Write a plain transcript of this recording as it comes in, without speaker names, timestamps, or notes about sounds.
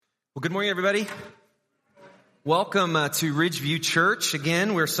Well, good morning, everybody. Welcome to Ridgeview Church.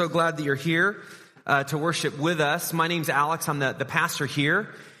 Again, we're so glad that you're here to worship with us. My name's Alex. I'm the pastor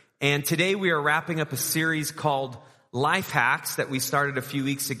here. And today we are wrapping up a series called Life Hacks that we started a few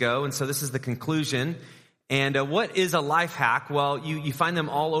weeks ago. And so this is the conclusion. And what is a life hack? Well, you find them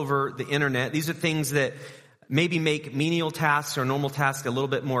all over the internet. These are things that maybe make menial tasks or normal tasks a little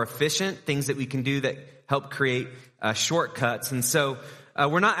bit more efficient, things that we can do that help create shortcuts. And so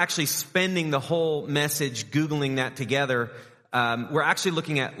we're not actually spending the whole message Googling that together. We're actually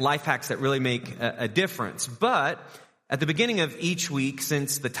looking at life hacks that really make a difference. But at the beginning of each week,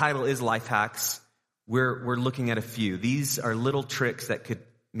 since the title is Life Hacks, we're looking at a few. These are little tricks that could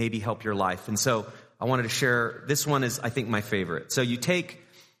maybe help your life. And so I wanted to share, this one is, I think, my favorite. So you take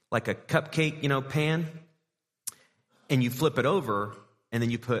like a cupcake, pan, and you flip it over, and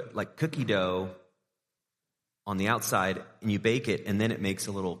then you put like cookie dough on the outside, and you bake it, and then it makes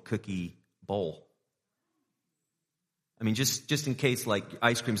a little cookie bowl. I mean, just in case like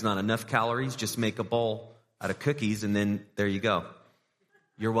ice cream's not enough calories, just make a bowl out of cookies, and then there you go.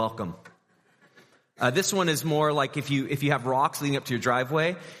 You're welcome. This one is more like if you have rocks leading up to your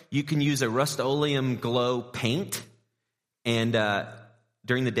driveway, you can use a Rust-Oleum glow paint, and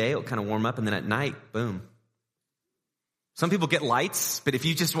during the day it'll kind of warm up, and then at night, boom. Some people get lights, but if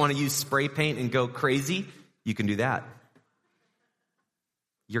you just want to use spray paint and go crazy, you can do that.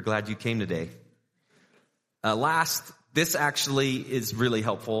 You're glad you came today. This actually is really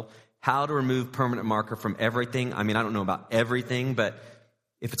helpful. How to remove permanent marker from everything. I mean, I don't know about everything, but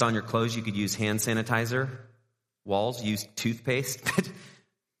if it's on your clothes, you could use hand sanitizer. Walls, use toothpaste.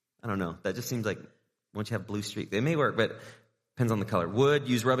 I don't know. That just seems like once you have blue streak, they may work, but depends on the color. Wood,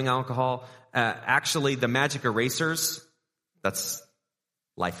 use rubbing alcohol. Actually, the magic erasers, that's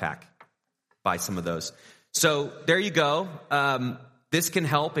life hack. Buy some of those. So there you go. This can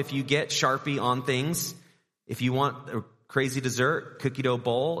help if you get Sharpie on things. If you want a crazy dessert, cookie dough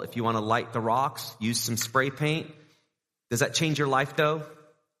bowl. If you want to light the rocks, use some spray paint. Does that change your life though?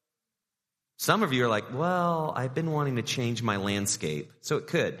 Some of you are like, well, I've been wanting to change my landscape. So it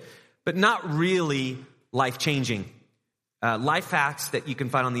could, but not really life-changing. Life hacks that you can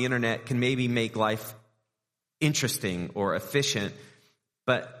find on the internet can maybe make life interesting or efficient,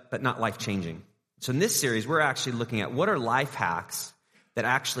 but not life-changing. So in this series, we're actually looking at what are life hacks that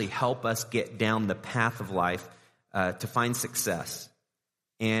actually help us get down the path of life to find success.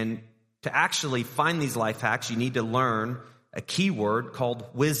 And to actually find these life hacks, you need to learn a key word called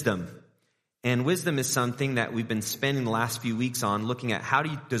wisdom. And wisdom is something that we've been spending the last few weeks on, looking at how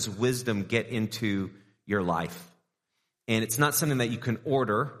does wisdom get into your life. And it's not something that you can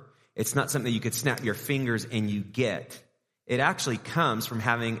order. It's not something that you could snap your fingers and you get. It actually comes from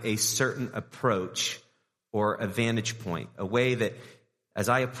having a certain approach or a vantage point, a way that as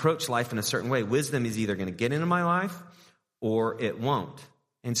I approach life in a certain way, wisdom is either going to get into my life or it won't.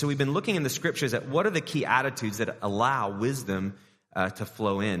 And so we've been looking in the scriptures at what are the key attitudes that allow wisdom to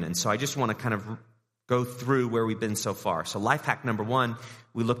flow in. And so I just want to kind of go through where we've been so far. So life hack number 1,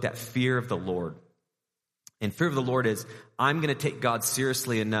 we looked at fear of the Lord. And fear of the Lord is, I'm going to take God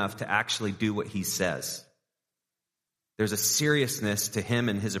seriously enough to actually do what he says. There's a seriousness to him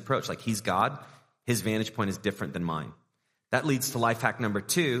and his approach. Like he's God, his vantage point is different than mine. That leads to life hack number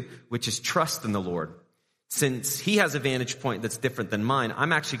 2, which is trust in the Lord. Since he has a vantage point that's different than mine,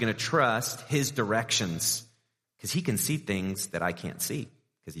 I'm actually going to trust his directions because he can see things that I can't see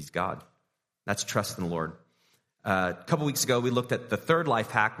because he's God. That's trust in the Lord. A couple weeks ago, we looked at the third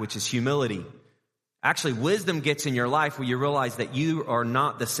life hack, which is humility. Actually, wisdom gets in your life where you realize that you are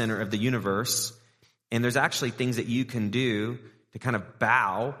not the center of the universe. And there's actually things that you can do to kind of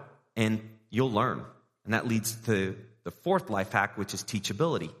bow and you'll learn. And that leads to the fourth life hack, which is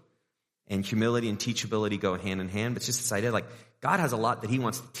teachability. And humility and teachability go hand in hand. But it's just this idea like God has a lot that he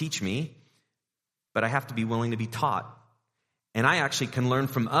wants to teach me, but I have to be willing to be taught. And I actually can learn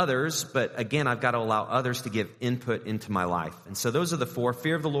from others, but again, I've got to allow others to give input into my life. And so those are the 4: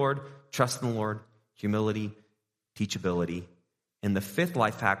 fear of the Lord, trust in the Lord, humility, teachability. And the fifth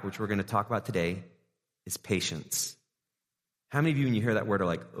life hack, which we're going to talk about today, is patience. How many of you, when you hear that word, are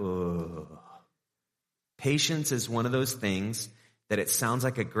like, oh? Patience is one of those things that it sounds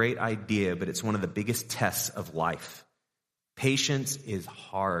like a great idea, but it's one of the biggest tests of life. Patience is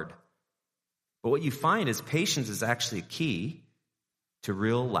hard. But what you find is patience is actually a key to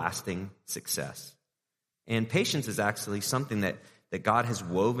real lasting success. And patience is actually something that God has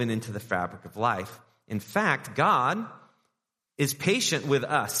woven into the fabric of life. In fact, God is patient with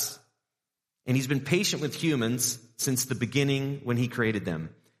us. And he's been patient with humans since the beginning when he created them,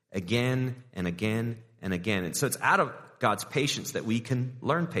 again and again and again. And so it's out of God's patience, that we can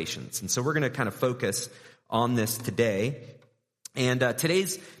learn patience. And so we're going to kind of focus on this today. And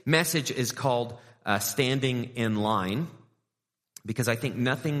today's message is called Standing in Line, because I think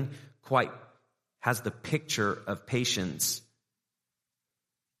nothing quite has the picture of patience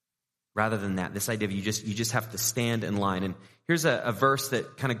rather than that. This idea of you just have to stand in line. And here's a verse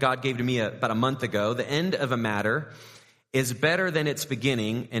that kind of God gave to me about a month ago. The end of a matter is better than its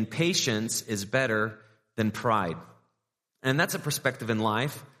beginning, and patience is better than pride. And that's a perspective in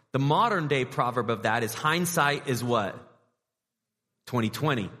life. The modern day proverb of that is hindsight is what?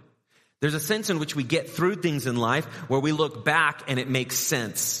 2020. There's a sense in which we get through things in life where we look back and it makes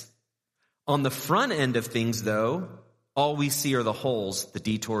sense. On the front end of things, though, all we see are the holes, the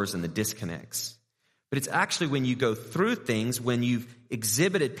detours, and the disconnects. But it's actually when you go through things, when you've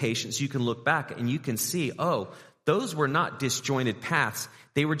exhibited patience, you can look back and you can see, oh, those were not disjointed paths.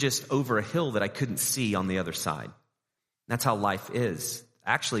 They were just over a hill that I couldn't see on the other side. That's how life is.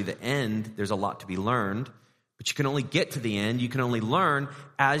 Actually, the end, there's a lot to be learned, but you can only get to the end. You can only learn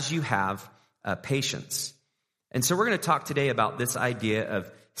as you have patience. And so we're going to talk today about this idea of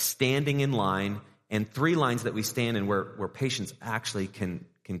standing in line, and 3 lines that we stand in where patience actually can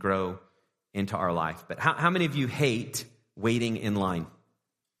grow into our life. But how many of you hate waiting in line?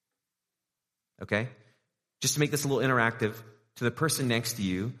 Okay? Just to make this a little interactive, to the person next to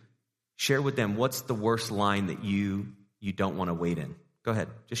you, share with them what's the worst line that you don't want to wait in. Go ahead.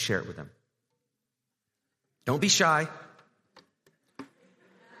 Just share it with them. Don't be shy.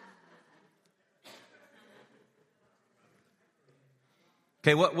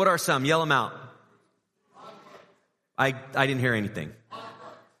 Okay, what are some? Yell them out. I didn't hear anything.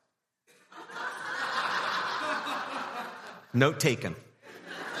 Note taken.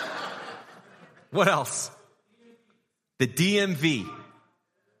 What else? The DMV.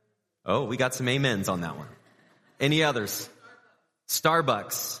 Oh, we got some amens on that one. Any others?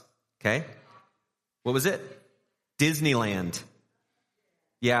 Starbucks. Okay. What was it? Disneyland.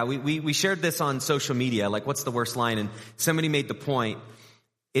 Yeah, we shared this on social media, like what's the worst line? And somebody made the point,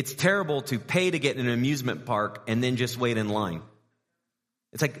 it's terrible to pay to get in an amusement park and then just wait in line.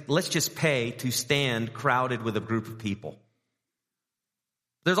 It's like, let's just pay to stand crowded with a group of people.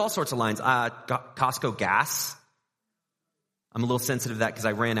 There's all sorts of lines. Costco gas. I'm a little sensitive to that because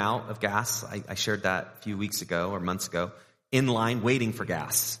I ran out of gas. I shared that a few weeks ago or months ago. In line, waiting for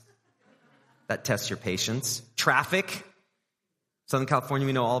gas. That tests your patience. Traffic. Southern California,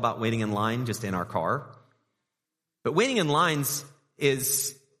 we know all about waiting in line just in our car. But waiting in lines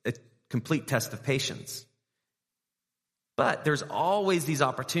is a complete test of patience. But there's always these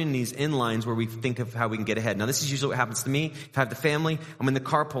opportunities in lines where we think of how we can get ahead. Now, this is usually what happens to me. If I have the family, I'm in the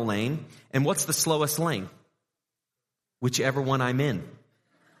carpool lane. And what's the slowest lane? Whichever one I'm in.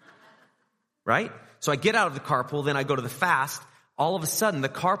 Right? So I get out of the carpool, then I go to the fast. All of a sudden, the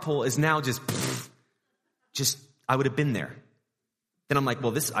carpool is now just I would have been there. Then I'm like,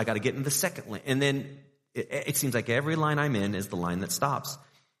 well, I got to get in the second lane. And then it seems like every line I'm in is the line that stops.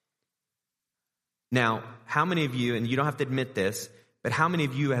 Now, how many of you, and you don't have to admit this, but how many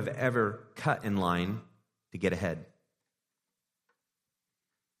of you have ever cut in line to get ahead?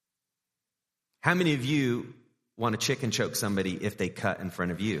 How many of you want to chicken choke somebody if they cut in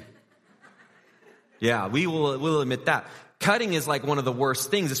front of you? Yeah, we'll admit that. Cutting is like one of the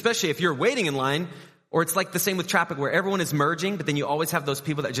worst things, especially if you're waiting in line, or it's like the same with traffic where everyone is merging, but then you always have those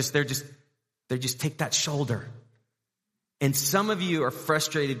people that they just take that shoulder. And some of you are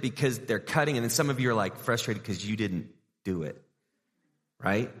frustrated because they're cutting, and then some of you are like frustrated because you didn't do it.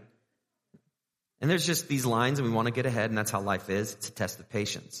 Right? And there's just these lines, and we want to get ahead, and that's how life is. It's a test of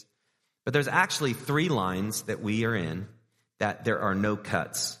patience. But there's actually 3 lines that we are in that there are no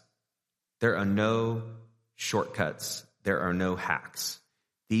cuts. There are no shortcuts. There are no hacks.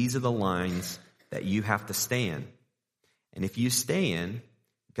 These are the lines that you have to stay in. And if you stay in,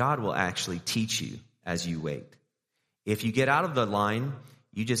 God will actually teach you as you wait. If you get out of the line,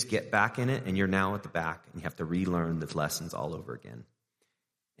 you just get back in it, and you're now at the back, and you have to relearn the lessons all over again.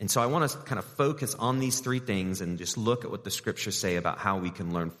 And so I want to kind of focus on these 3 things and just look at what the scriptures say about how we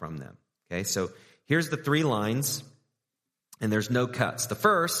can learn from them. Okay, so here's the 3 lines, and there's no cuts. The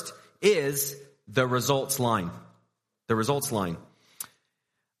first is the results line. The results line.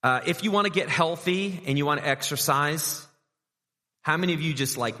 If you want to get healthy and you want to exercise, how many of you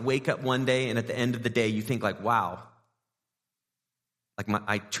just like wake up one day and at the end of the day you think like, wow, like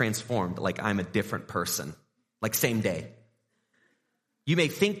I transformed, like I'm a different person, like same day. You may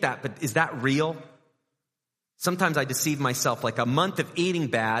think that, but is that real? Sometimes I deceive myself, like a month of eating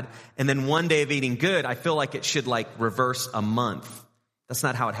bad and then one day of eating good, I feel like it should like reverse a month. That's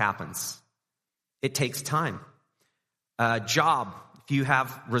not how it happens. It takes time. Job, if you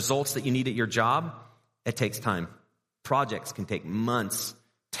have results that you need at your job, it takes time. Projects can take months.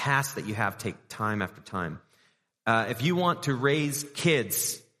 Tasks that you have take time after time. If you want to raise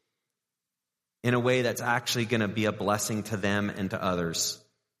kids in a way that's actually going to be a blessing to them and to others,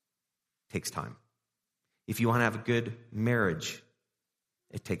 it takes time. If you want to have a good marriage,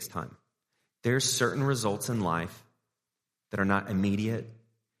 it takes time. There's certain results in life that are not immediate,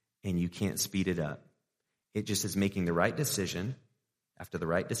 and you can't speed it up. It just is making the right decision after the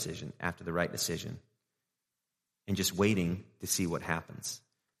right decision after the right decision, and just waiting to see what happens.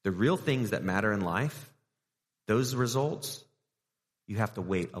 The real things that matter in life, those results, you have to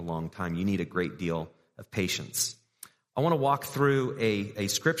wait a long time. You need a great deal of patience. I want to walk through a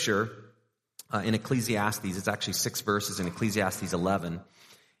scripture in Ecclesiastes. It's actually 6 verses in Ecclesiastes 11.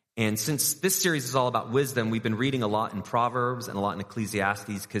 And since this series is all about wisdom, we've been reading a lot in Proverbs and a lot in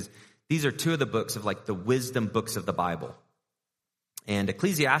Ecclesiastes because these are two of the books of like the wisdom books of the Bible. And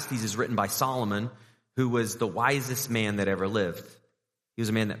Ecclesiastes is written by Solomon, who was the wisest man that ever lived. He was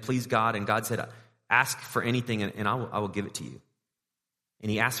a man that pleased God, and God said, ask for anything and I will give it to you.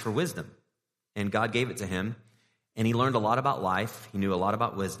 And he asked for wisdom, and God gave it to him. And he learned a lot about life. He knew a lot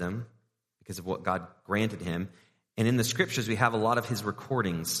about wisdom because of what God granted him. And in the scriptures, we have a lot of his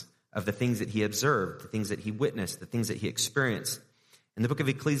recordings of the things that he observed, the things that he witnessed, the things that he experienced. In the book of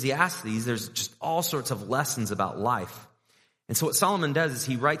Ecclesiastes, there's just all sorts of lessons about life. And so what Solomon does is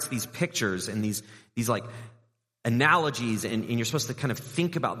he writes these pictures and these like analogies, and you're supposed to kind of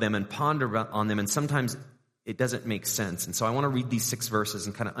think about them and ponder on them, and sometimes it doesn't make sense. And so I want to read these 6 verses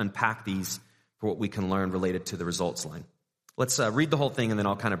and kind of unpack these for what we can learn related to the results line. Let's read the whole thing, and then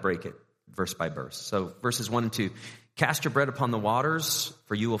I'll kind of break it verse by verse. So verses 1 and 2. Cast your bread upon the waters,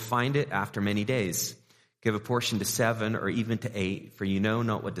 for you will find it after many days. Give a portion to 7 or even to 8, for you know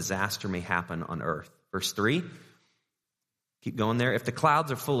not what disaster may happen on earth. Verse 3. Keep going there. If the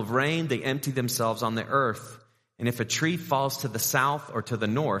clouds are full of rain, they empty themselves on the earth. And if a tree falls to the south or to the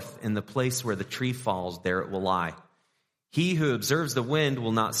north, in the place where the tree falls, there it will lie. He who observes the wind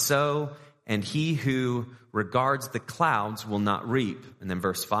will not sow, and he who regards the clouds will not reap. And then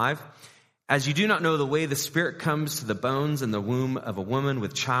verse 5. As you do not know the way the Spirit comes to the bones in the womb of a woman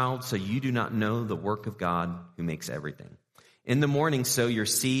with child, so you do not know the work of God who makes everything. In the morning sow your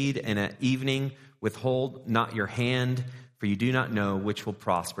seed, and at evening withhold not your hand, for you do not know which will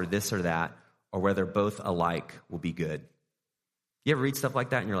prosper, this or that, or whether both alike will be good. You ever read stuff like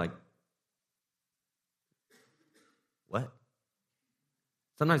that and you're like, what?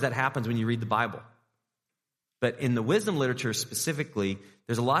 Sometimes that happens when you read the Bible. But in the wisdom literature specifically,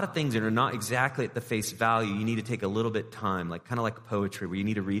 there's a lot of things that are not exactly at the face value. You need to take a little bit of time, like kind of like poetry, where you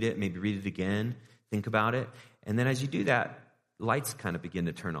need to read it, maybe read it again, think about it. And then as you do that, lights kind of begin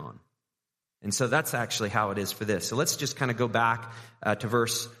to turn on. And so that's actually how it is for this. So let's just kind of go back to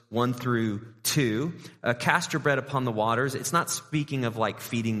verse 1 through 2. Cast your bread upon the waters. It's not speaking of like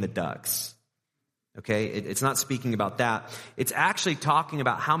feeding the ducks. Okay, it's not speaking about that. It's actually talking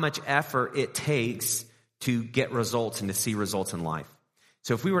about how much effort it takes to get results and to see results in life.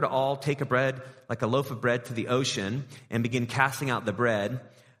 So if we were to all take a bread, like a loaf of bread, to the ocean and begin casting out the bread,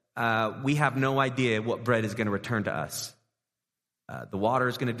 we have no idea what bread is going to return to us. The water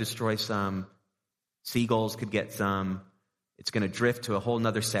is going to destroy some. Seagulls could get some. It's going to drift to a whole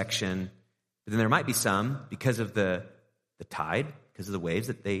nother section. But then there might be some, because of the tide, because of the waves,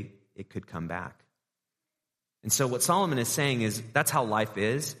 that it could come back. And so what Solomon is saying is that's how life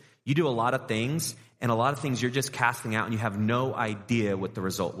is. You do a lot of things, and a lot of things you're just casting out, and you have no idea what the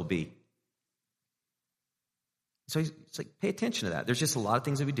result will be. So it's like, pay attention to that. There's just a lot of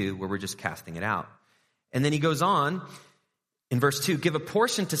things that we do where we're just casting it out. And then he goes on in verse 2, give a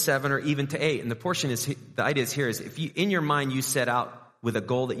portion to 7 or even to 8. And the idea is here is if you, in your mind, you set out with a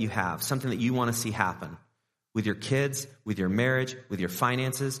goal that you have, something that you want to see happen with your kids, with your marriage, with your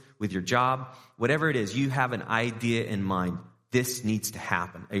finances, with your job, whatever it is, you have an idea in mind. This needs to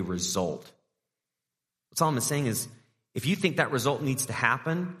happen, a result. What Solomon is saying is, if you think that result needs to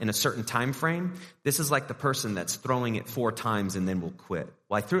happen in a certain time frame, this is like the person that's throwing it 4 times and then will quit.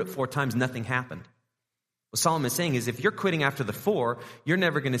 Well, I threw it 4 times, nothing happened. What Solomon is saying is if you're quitting after the 4, you're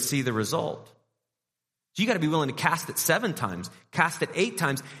never going to see the result. So you got to be willing to cast it 7 times, cast it 8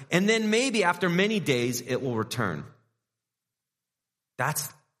 times, and then maybe after many days it will return. That's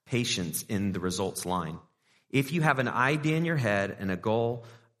patience in the results line. If you have an idea in your head and a goal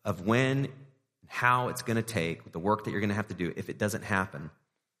of when, how it's going to take, the work that you're going to have to do, if it doesn't happen,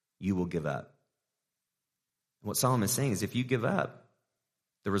 you will give up. And what Solomon is saying is if you give up,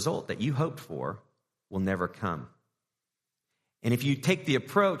 the result that you hoped for will never come. And if you take the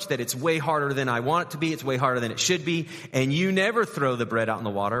approach that it's way harder than I want it to be, it's way harder than it should be, and you never throw the bread out in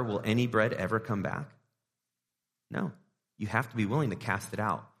the water, will any bread ever come back? No. You have to be willing to cast it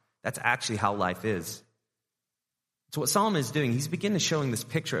out. That's actually how life is. So what Solomon is doing, he's beginning to showing this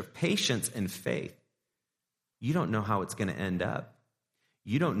picture of patience and faith. You don't know how it's going to end up.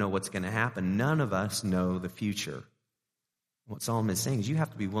 You don't know what's going to happen. None of us know the future. What Solomon is saying is you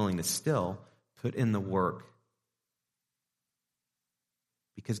have to be willing to still put in the work,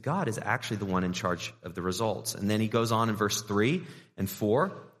 because God is actually the one in charge of the results. And then he goes on in verse 3 and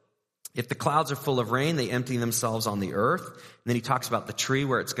 4. If the clouds are full of rain, they empty themselves on the earth. And then he talks about the tree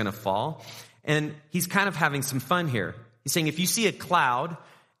where it's going to fall. And he's kind of having some fun here. He's saying if you see a cloud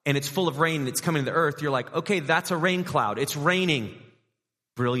and it's full of rain and it's coming to the earth, you're like, okay, that's a rain cloud. It's raining.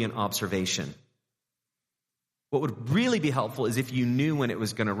 Brilliant observation. What would really be helpful is if you knew when it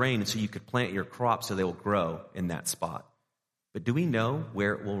was going to rain and so you could plant your crops so they will grow in that spot. But do we know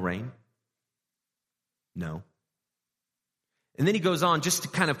where it will rain? No. And then he goes on just to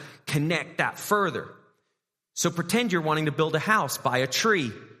kind of connect that further. So pretend you're wanting to build a house by a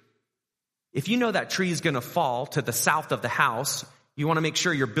tree. If you know that tree is going to fall to the south of the house, you want to make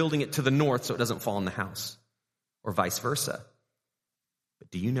sure you're building it to the north so it doesn't fall in the house, or vice versa. But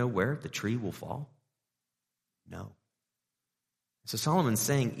do you know where the tree will fall? No. So Solomon's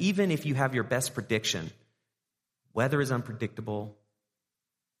saying, even if you have your best prediction, weather is unpredictable.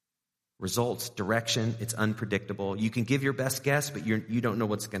 Results, direction, it's unpredictable. You can give your best guess, but you don't know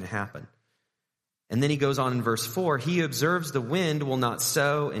what's going to happen. And then he goes on in verse 4, he who observes the wind will not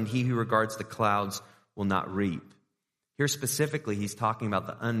sow, and he who regards the clouds will not reap. Here specifically, he's talking about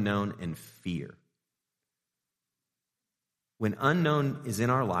the unknown and fear. When unknown is in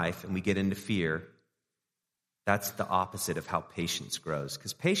our life and we get into fear, that's the opposite of how patience grows.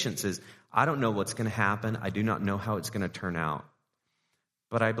 Because patience is, I don't know what's going to happen. I do not know how it's going to turn out.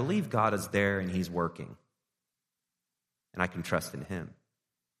 But I believe God is there and he's working. And I can trust in him.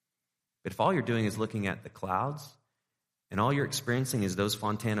 But if all you're doing is looking at the clouds and all you're experiencing is those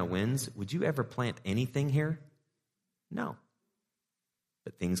Fontana winds, would you ever plant anything here? No.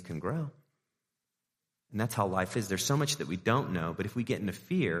 But things can grow. And that's how life is. There's so much that we don't know, but if we get into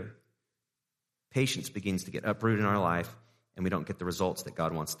fear, patience begins to get uprooted in our life and we don't get the results that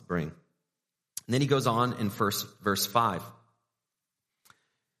God wants to bring. And then he goes on in verse 5.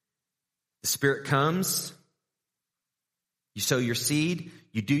 The Spirit comes, you sow your seed,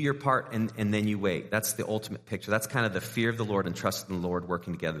 you do your part, and then you wait. That's the ultimate picture. That's kind of the fear of the Lord and trust in the Lord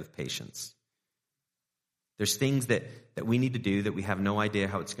working together with patience. There's things that we need to do that we have no idea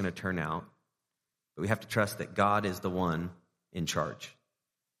how it's going to turn out, but we have to trust that God is the one in charge.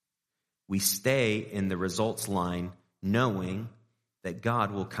 We stay in the results line knowing that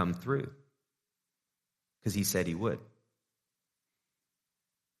God will come through because he said he would.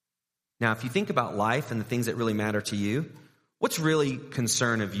 Now, if you think about life and the things that really matter to you, what's really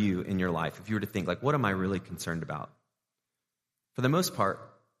concern of you in your life? If you were to think, like, what am I really concerned about? For the most part,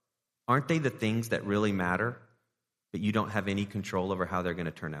 aren't they the things that really matter, but you don't have any control over how they're going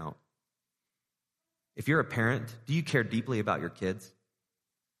to turn out? If you're a parent, do you care deeply about your kids?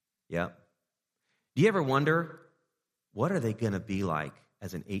 Yeah. Do you ever wonder, what are they going to be like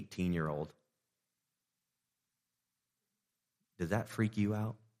as an 18-year-old? Does that freak you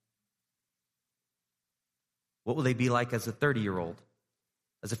out? What will they be like as a 30-year-old,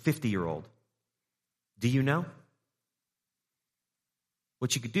 as a 50-year-old? Do you know?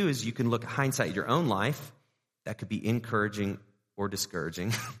 What you could do is you can look at hindsight at your own life. That could be encouraging or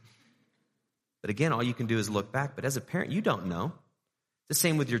discouraging. But again, all you can do is look back. But as a parent, you don't know. It's the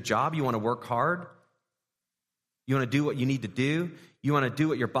same with your job. You want to work hard. You want to do what you need to do. You want to do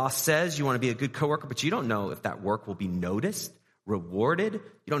what your boss says. You want to be a good coworker, but you don't know if that work will be noticed, rewarded. You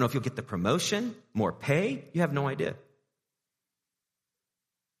don't know if you'll get the promotion, more pay. You have no idea.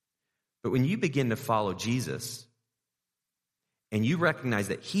 But when you begin to follow Jesus and you recognize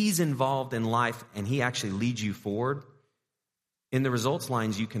that he's involved in life and he actually leads you forward, in the results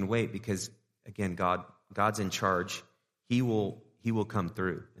lines you can wait because, again, God's in charge. He will come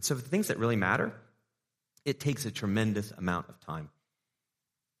through. And so for the things that really matter, it takes a tremendous amount of time.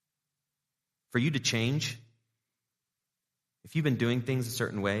 For you to change, if you've been doing things a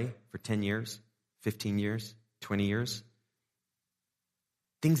certain way for 10 years, 15 years, 20 years,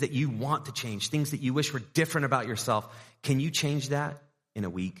 things that you want to change, things that you wish were different about yourself, can you change that in a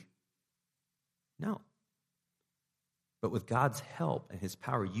week? No. But with God's help and his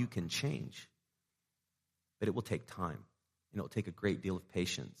power, you can change. But it will take time, and it will take a great deal of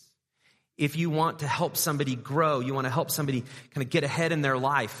patience. If you want to help somebody grow, you want to help somebody kind of get ahead in their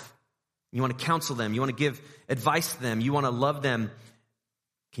life, You want to counsel them. You want to give advice to them. You want to love them.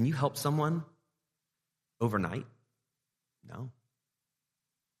 Can you help someone overnight? No.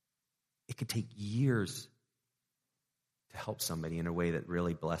 It could take years to help somebody in a way that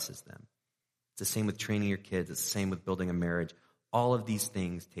really blesses them. It's the same with training your kids. It's the same with building a marriage. All of these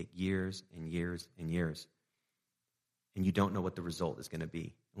things take years and years and years. And you don't know what the result is going to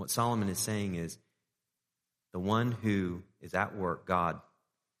be. And what Solomon is saying is, the one who is at work, God,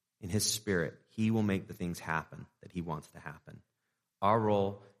 in his spirit, he will make the things happen that he wants to happen. Our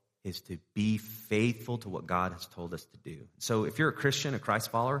role is to be faithful to what God has told us to do. So if you're a Christian, a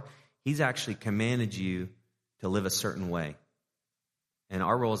Christ follower, he's actually commanded you to live a certain way. And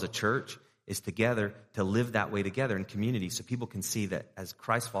our role as a church is together to live that way together in community so people can see that as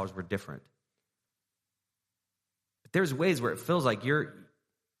Christ followers, we're different. But there's ways where it feels like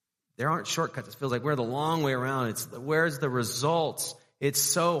there aren't shortcuts. It feels like we're the long way around. Where's the results? It's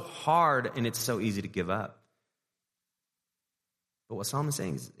so hard and it's so easy to give up. But what Solomon's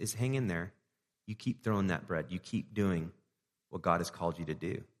saying is hang in there. You keep throwing that bread. You keep doing what God has called you to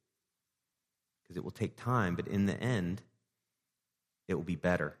do. Because it will take time, but in the end, it will be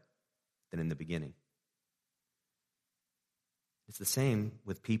better than in the beginning. It's the same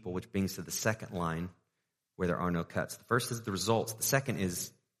with people, which brings to the second line where there are no cuts. The first is the results. The second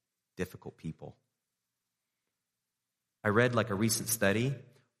is difficult people. I read like a recent study,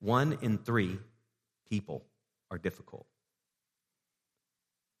 1 in 3 people are difficult.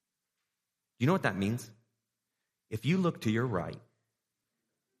 You know what that means? If you look to your right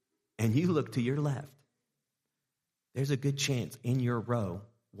and you look to your left, there's a good chance in your row,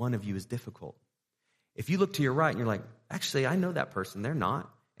 one of you is difficult. If you look to your right and you're like, actually, I know that person, they're not.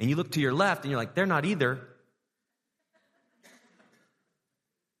 And you look to your left and you're like, they're not either.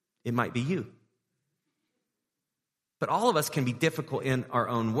 It might be you. But all of us can be difficult in our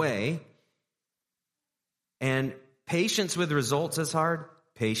own way. And patience with results is hard.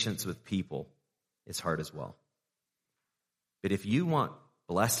 Patience with people is hard as well. But if you want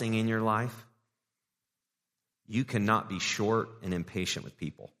blessing in your life, you cannot be short and impatient with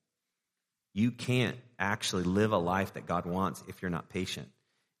people. You can't actually live a life that God wants if you're not patient.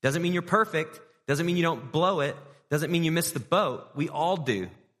 Doesn't mean you're perfect. Doesn't mean you don't blow it. Doesn't mean you miss the boat. We all do.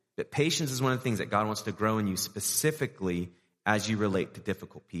 But patience is one of the things that God wants to grow in you specifically as you relate to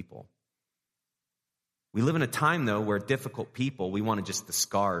difficult people. We live in a time, though, where difficult people, we want to just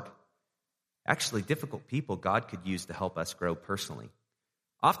discard. Actually, difficult people God could use to help us grow personally.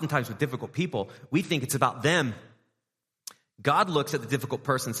 Oftentimes with difficult people, we think it's about them. God looks at the difficult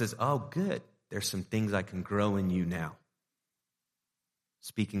person and says, oh, good. There's some things I can grow in you now.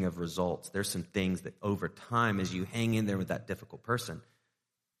 Speaking of results, there's some things that over time, as you hang in there with that difficult person,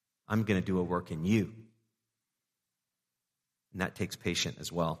 I'm going to do a work in you. And that takes patience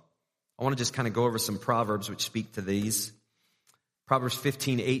as well. I want to just kind of go over some Proverbs which speak to these. Proverbs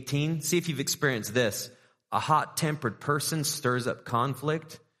 15:18. See if you've experienced this. A hot-tempered person stirs up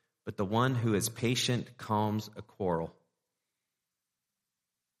conflict, but the one who is patient calms a quarrel.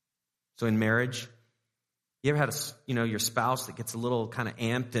 So in marriage, you ever had your spouse that gets a little kind of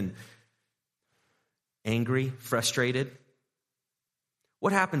amped and angry, frustrated?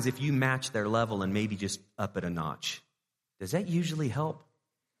 What happens if you match their level and maybe just up it a notch? Does that usually help?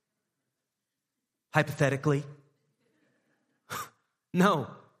 Hypothetically? No.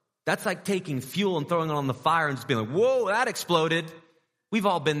 That's like taking fuel and throwing it on the fire and just being like, whoa, that exploded. We've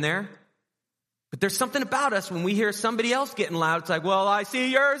all been there. But there's something about us when we hear somebody else getting loud. It's like, well, I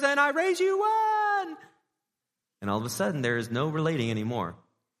see yours and I raise you one. And all of a sudden, there is no relating anymore.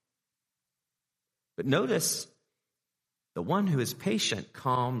 But notice, the one who is patient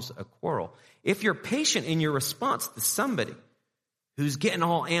calms a quarrel. If you're patient in your response to somebody who's getting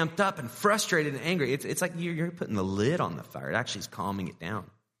all amped up and frustrated and angry, it's like you're putting the lid on the fire. It actually is calming it down.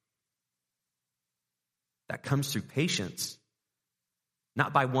 That comes through patience,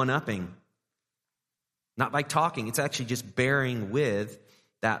 not by one-upping, not by talking. It's actually just bearing with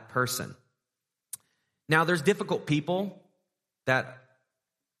that person. Now, there's difficult people that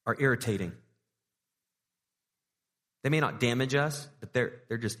are irritating. They may not damage us, but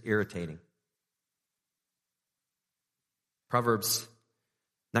they're just irritating. Proverbs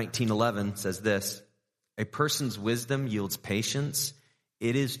 19:11 says this, a person's wisdom yields patience.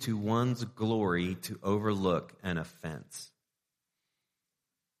 It is to one's glory to overlook an offense.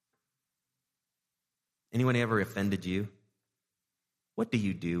 Anyone ever offended you? What do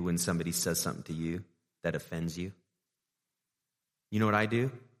you do when somebody says something to you that offends you? You know what I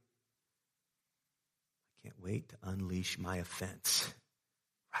do? I can't wait to unleash my offense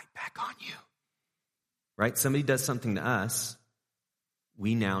right back on you. Right? Somebody does something to us.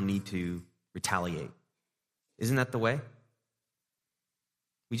 we now need to retaliate. Isn't that the way?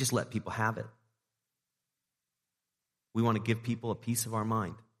 We just let people have it. We want to give people a piece of our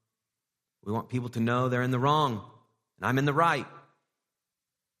mind. We want people to know they're in the wrong and I'm in the right.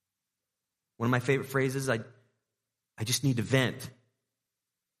 One of my favorite phrases, I just need to vent.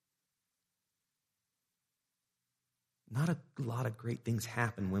 Not a lot of great things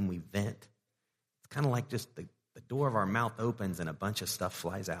happen when we vent. It's kind of like just the door of our mouth opens and a bunch of stuff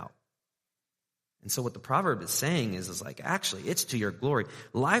flies out. And so what the proverb is saying is like, actually, it's to your glory.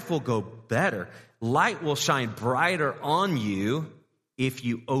 Life will go better. Light will shine brighter on you if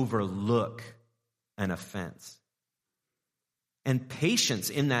you overlook an offense. And patience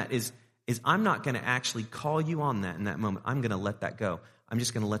in that is I'm not going to actually call you on that in that moment. I'm going to let that go. I'm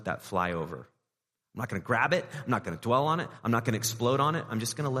just going to let that fly over. I'm not going to grab it. I'm not going to dwell on it. I'm not going to explode on it. I'm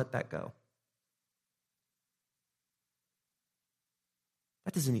just going to let that go.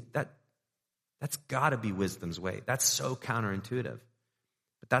 That's got to be wisdom's way. That's so counterintuitive.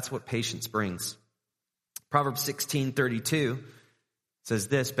 But that's what patience brings. Proverbs 16:32 says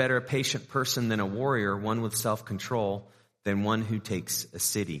this, better a patient person than a warrior, one with self-control, than one who takes a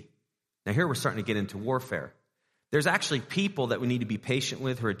city. Now here we're starting to get into warfare. There's actually people that we need to be patient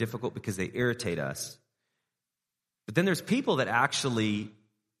with who are difficult because they irritate us. But then there's people that actually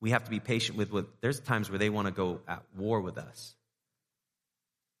we have to be patient with. There's times where they want to go at war with us.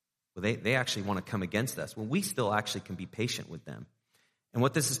 Well, they actually want to come against us. Well, we still actually can be patient with them. And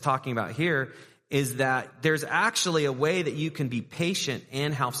what this is talking about here is that there's actually a way that you can be patient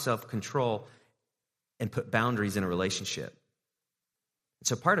and have self-control and put boundaries in a relationship. And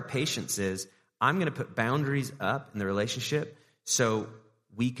so part of patience is I'm going to put boundaries up in the relationship so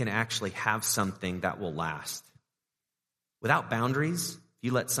we can actually have something that will last. Without boundaries, if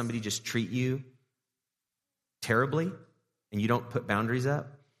you let somebody just treat you terribly and you don't put boundaries up,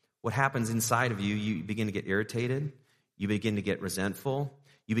 what happens inside of you, you begin to get irritated, you begin to get resentful,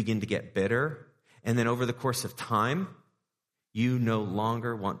 you begin to get bitter, and then over the course of time, you no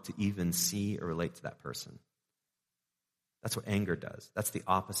longer want to even see or relate to that person. That's what anger does. That's the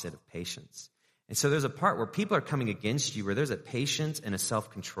opposite of patience. And so there's a part where people are coming against you where there's a patience and a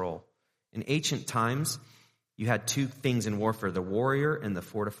self-control. In ancient times, you had two things in warfare, the warrior and the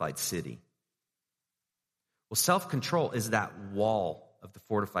fortified city. Well, self-control is that wall of the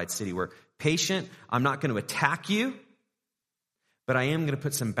fortified city where patient, I'm not going to attack you, but I am going to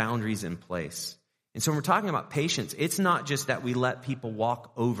put some boundaries in place. And so when we're talking about patience, it's not just that we let people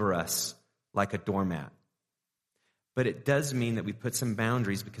walk over us like a doormat. But it does mean that we put some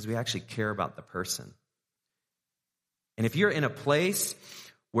boundaries because we actually care about the person. And if you're in a place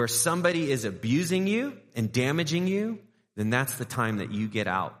where somebody is abusing you and damaging you, then that's the time that you get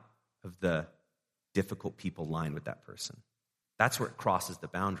out of the difficult people line with that person. That's where it crosses the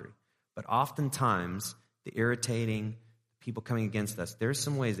boundary. But oftentimes, the irritating people coming against us, there's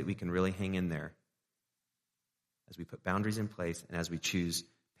some ways that we can really hang in there as we put boundaries in place and as we choose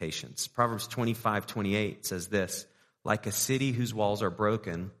patience. Proverbs 25:28 says this, like a city whose walls are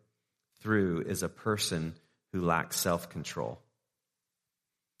broken through is a person who lacks self-control.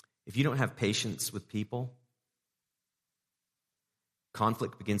 If you don't have patience with people,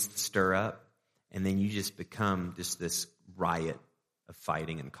 conflict begins to stir up, and then you just become just this riot of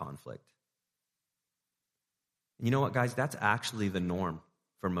fighting and conflict. And you know what, guys? That's actually the norm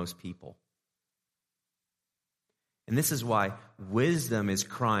for most people. And this is why wisdom is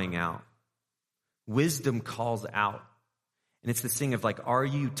crying out. Wisdom calls out. And it's this thing of like, are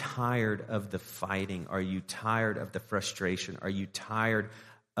you tired of the fighting? Are you tired of the frustration? Are you tired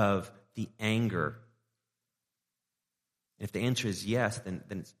of the anger? And if the answer is yes, then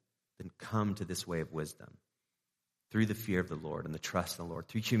come to this way of wisdom through the fear of the Lord and the trust in the Lord,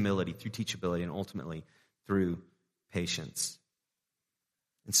 through humility, through teachability, and ultimately through patience.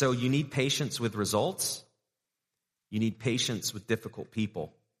 And so you need patience with results. You need patience with difficult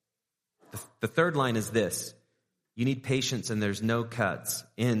people. The third line is this. You need patience and there's no cuts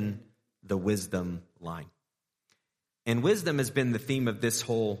in the wisdom line. And wisdom has been the theme of this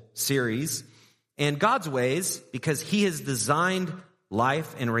whole series. And God's ways, because he has designed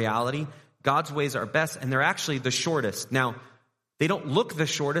life and reality, God's ways are best, and they're actually the shortest. Now, they don't look the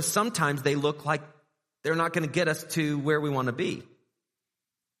shortest. Sometimes they look like they're not going to get us to where we want to be.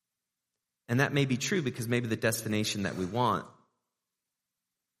 And that may be true because maybe the destination that we want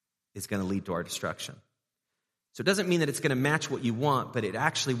is going to lead to our destruction. So it doesn't mean that it's going to match what you want, but it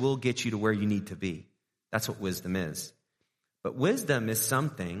actually will get you to where you need to be. That's what wisdom is. But wisdom is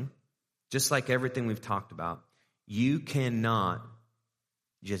something, just like everything we've talked about, you cannot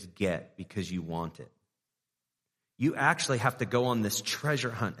just get because you want it. You actually have to go on this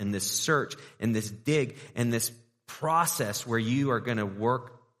treasure hunt and this search and this dig and this process where you are going to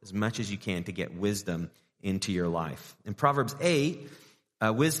work as much as you can to get wisdom into your life. In Proverbs 8,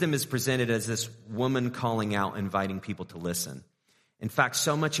 wisdom is presented as this woman calling out, inviting people to listen. In fact,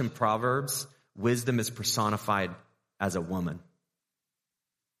 so much in Proverbs, wisdom is personified as a woman.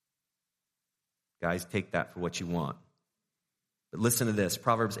 Guys, take that for what you want. But listen to this,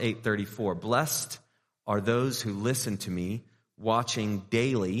 Proverbs 8:34. Blessed are those who listen to me, watching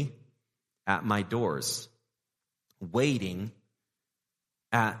daily at my doors, waiting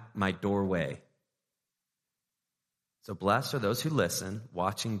at my doorway. So blessed are those who listen,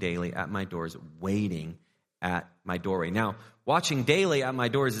 watching daily at my doors, waiting at my doorway. Now, watching daily at my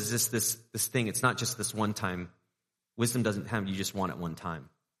doors is just this thing. It's not just this one time. Wisdom doesn't have you just want it one time.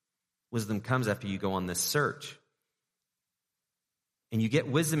 Wisdom comes after you go on this search. And you get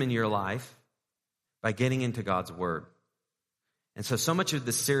wisdom in your life by getting into God's word. And so much of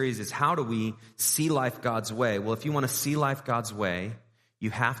this series is how do we see life God's way? Well, if you want to see life God's way, you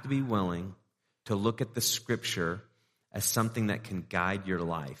have to be willing to look at the scripture as something that can guide your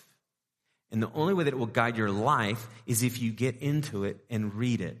life. And the only way that it will guide your life is if you get into it and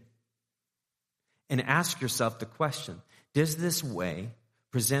read it. And ask yourself the question, does this way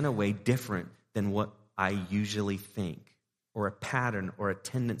present a way different than what I usually think? Or a pattern, or a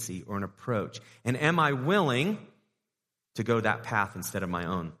tendency, or an approach? And am I willing to go that path instead of my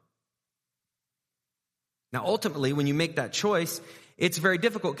own? Now, ultimately, when you make that choice, it's very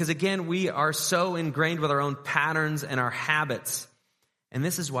difficult because, again, we are so ingrained with our own patterns and our habits. And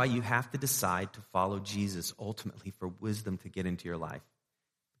this is why you have to decide to follow Jesus ultimately for wisdom to get into your life,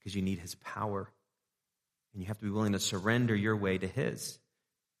 because you need his power. And you have to be willing to surrender your way to his,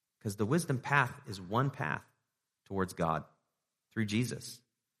 because the wisdom path is one path towards God through Jesus.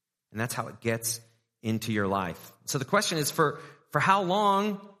 And that's how it gets into your life. So the question is, for how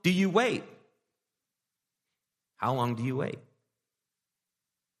long do you wait? How long do you wait?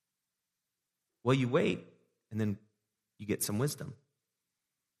 Well, you wait, and then you get some wisdom.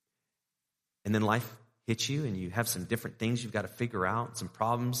 And then life hits you, and you have some different things you've got to figure out, some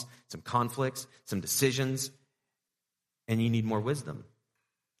problems, some conflicts, some decisions, and you need more wisdom.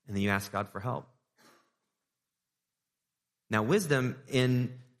 And then you ask God for help. Now, wisdom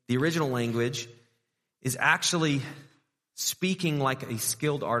in the original language is actually speaking like a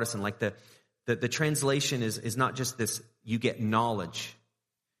skilled artisan. Like the translation is not just this, you get knowledge,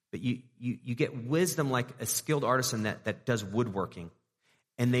 but you get wisdom like a skilled artisan that does woodworking.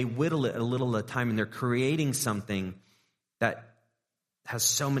 And they whittle it a little at a time, and they're creating something that has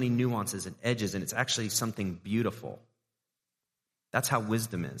so many nuances and edges, and it's actually something beautiful. That's how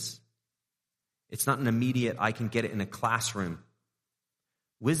wisdom is. It's not an immediate, I can get it in a classroom.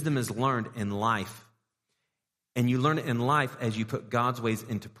 Wisdom is learned in life. And you learn it in life as you put God's ways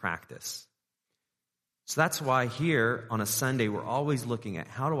into practice. So that's why here on a Sunday, we're always looking at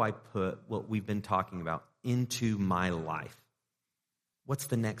how do I put what we've been talking about into my life? What's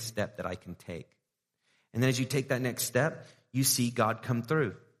the next step that I can take? And then as you take that next step, you see God come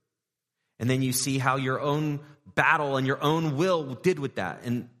through. And then you see how your own battle and your own will did with that,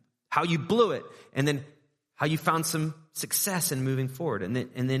 and how you blew it, and then how you found some success in moving forward. And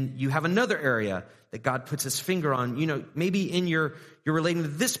then you have another area that God puts his finger on, maybe in you're relating to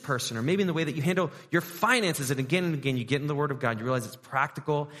this person, or maybe in the way that you handle your finances. And again, you get in the Word of God, you realize it's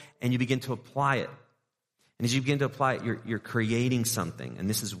practical, and you begin to apply it. And as you begin to apply it, you're creating something. And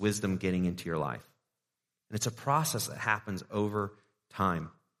this is wisdom getting into your life. And it's a process that happens over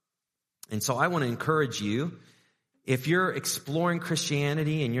time. And so I want to encourage you, if you're exploring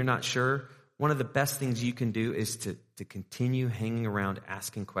Christianity and you're not sure, one of the best things you can do is to continue hanging around,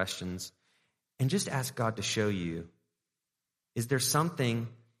 asking questions, and just ask God to show you, is there something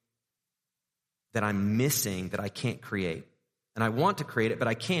that I'm missing that I can't create? And I want to create it, but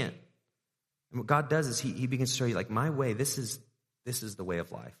I can't. And what God does is he begins to show you, like, my way, this is the way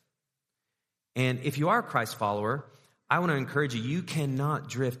of life. And if you are a Christ follower, I want to encourage you, you cannot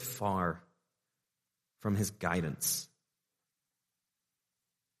drift far from his guidance.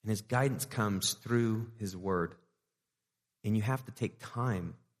 And his guidance comes through his word. And you have to take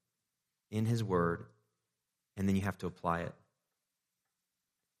time in his word, and then you have to apply it.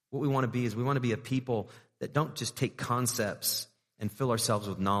 What we want to be is we want to be a people that don't just take concepts and fill ourselves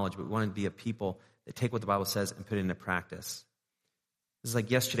with knowledge, but we want to be a people that take what the Bible says and put it into practice. This is like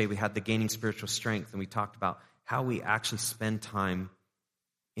yesterday we had the Gaining Spiritual Strength, and we talked about how we actually spend time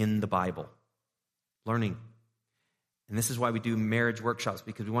in the Bible, learning. And this is why we do marriage workshops,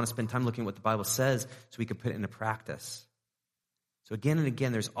 because we want to spend time looking at what the Bible says so we can put it into practice. So again and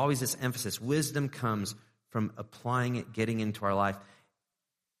again, there's always this emphasis. Wisdom comes from applying it, getting into our life,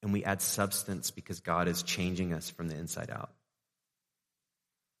 and we add substance because God is changing us from the inside out.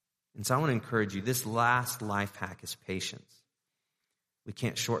 And so I want to encourage you, this last life hack is patience. We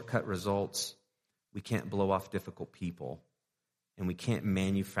can't shortcut results. We can't blow off difficult people. And we can't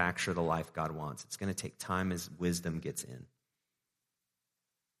manufacture the life God wants. It's going to take time as wisdom gets in.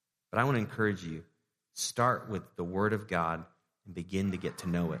 But I want to encourage you, start with the Word of God and begin to get to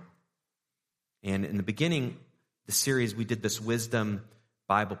know it. And in the beginning of the series, we did this wisdom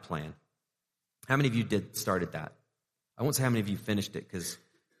Bible plan. How many of you started that? I won't say how many of you finished it because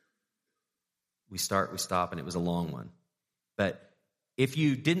we start, we stop, and it was a long one. But if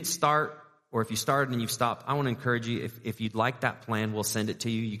you didn't start, or if you started and you've stopped, I want to encourage you, if you'd like that plan, we'll send it to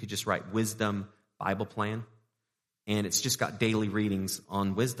you. You could just write Wisdom Bible Plan. And it's just got daily readings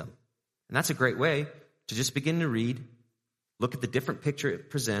on wisdom. And that's a great way to just begin to read, look at the different picture it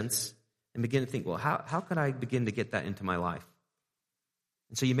presents, and begin to think, well, how could I begin to get that into my life?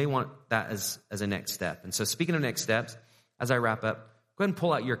 And so you may want that as a next step. And so speaking of next steps, as I wrap up, go ahead and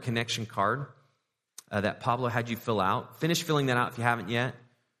pull out your connection card that Pablo had you fill out. Finish filling that out if you haven't yet.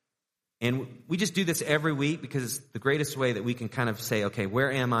 And we just do this every week because it's the greatest way that we can kind of say, okay,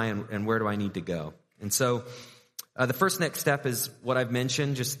 where am I and where do I need to go? And so the first next step is what I've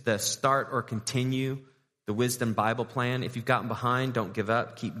mentioned, just the start or continue the Wisdom Bible Plan. If you've gotten behind, don't give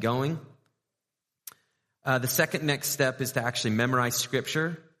up, keep going. The second next step is to actually memorize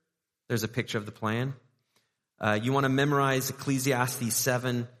Scripture. There's a picture of the plan. You want to memorize Ecclesiastes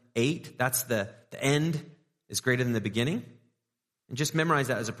 7:8. That's the end is greater than the beginning. And just memorize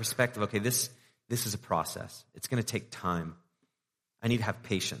that as a perspective. Okay, this is a process. It's going to take time. I need to have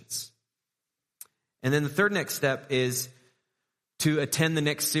patience. And then the third next step is to attend the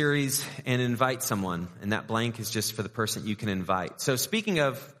next series and invite someone. And that blank is just for the person you can invite. So speaking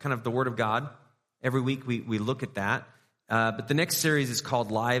of kind of the Word of God, every week we look at that. But the next series is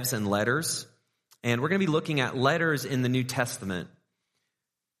called Lives and Letters. And we're going to be looking at letters in the New Testament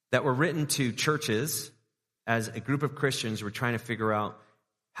that were written to churches as a group of Christians who were trying to figure out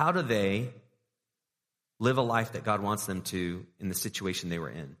how do they live a life that God wants them to in the situation they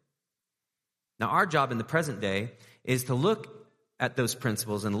were in. Now, our job in the present day is to look at those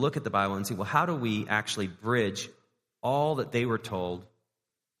principles and look at the Bible and see, well, how do we actually bridge all that they were told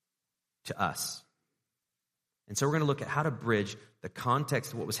to us? And so we're going to look at how to bridge the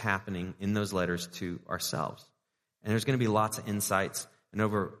context of what was happening in those letters to ourselves. And there's going to be lots of insights. And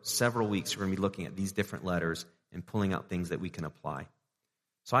over several weeks, we're going to be looking at these different letters and pulling out things that we can apply.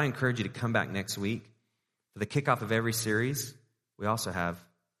 So I encourage you to come back next week. For the kickoff of every series, we also have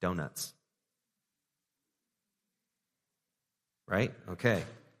donuts. Right? Okay.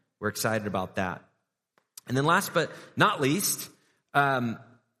 We're excited about that. And then last but not least,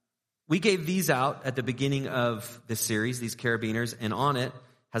 we gave these out at the beginning of this series, these carabiners, and on it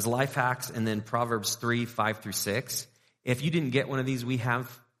has life hacks and then Proverbs 3:5-6. If you didn't get one of these, we have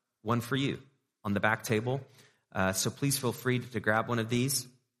one for you on the back table. So please feel free to grab one of these.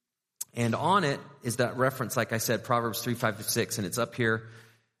 And on it is that reference, like I said, Proverbs 3:5-6, and it's up here.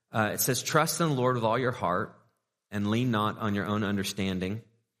 It says, trust in the Lord with all your heart and lean not on your own understanding.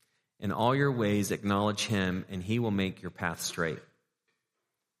 In all your ways acknowledge him, and he will make your path straight.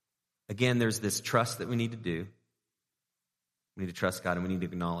 Again, there's this trust that we need to do. We need to trust God, and we need to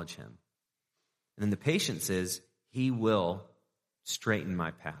acknowledge him. And then the patience is, he will straighten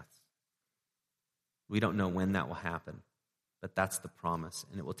my paths. We don't know when that will happen, but that's the promise.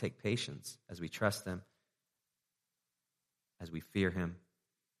 And it will take patience as we trust him, as we fear him,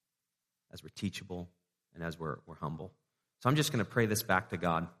 as we're teachable, and as we're humble. So I'm just going to pray this back to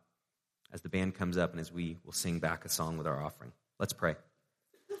God as the band comes up and as we will sing back a song with our offering. Let's pray.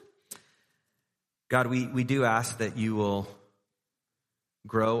 God, we do ask that you will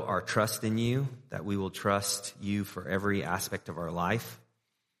grow our trust in you, that we will trust you for every aspect of our life,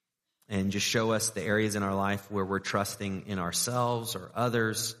 and just show us the areas in our life where we're trusting in ourselves or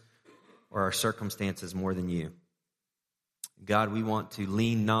others or our circumstances more than you. God, we want to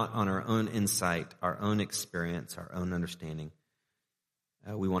lean not on our own insight, our own experience, our own understanding.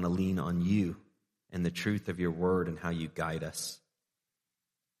 We want to lean on you and the truth of your word and how you guide us.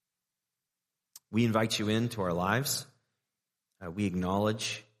 We invite you into our lives. We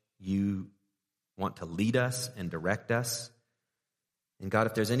acknowledge you want to lead us and direct us. And God,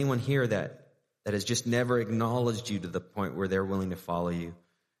 if there's anyone here that has just never acknowledged you to the point where they're willing to follow you,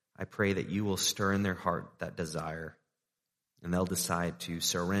 I pray that you will stir in their heart that desire, and they'll decide to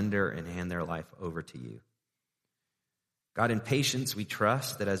surrender and hand their life over to you. God, in patience, we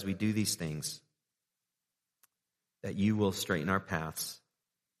trust that as we do these things, that you will straighten our paths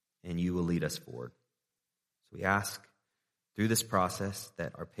and you will lead us forward. So we ask through this process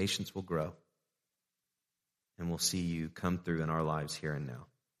that our patience will grow and we'll see you come through in our lives here and now.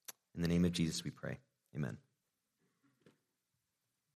 In the name of Jesus we pray. Amen.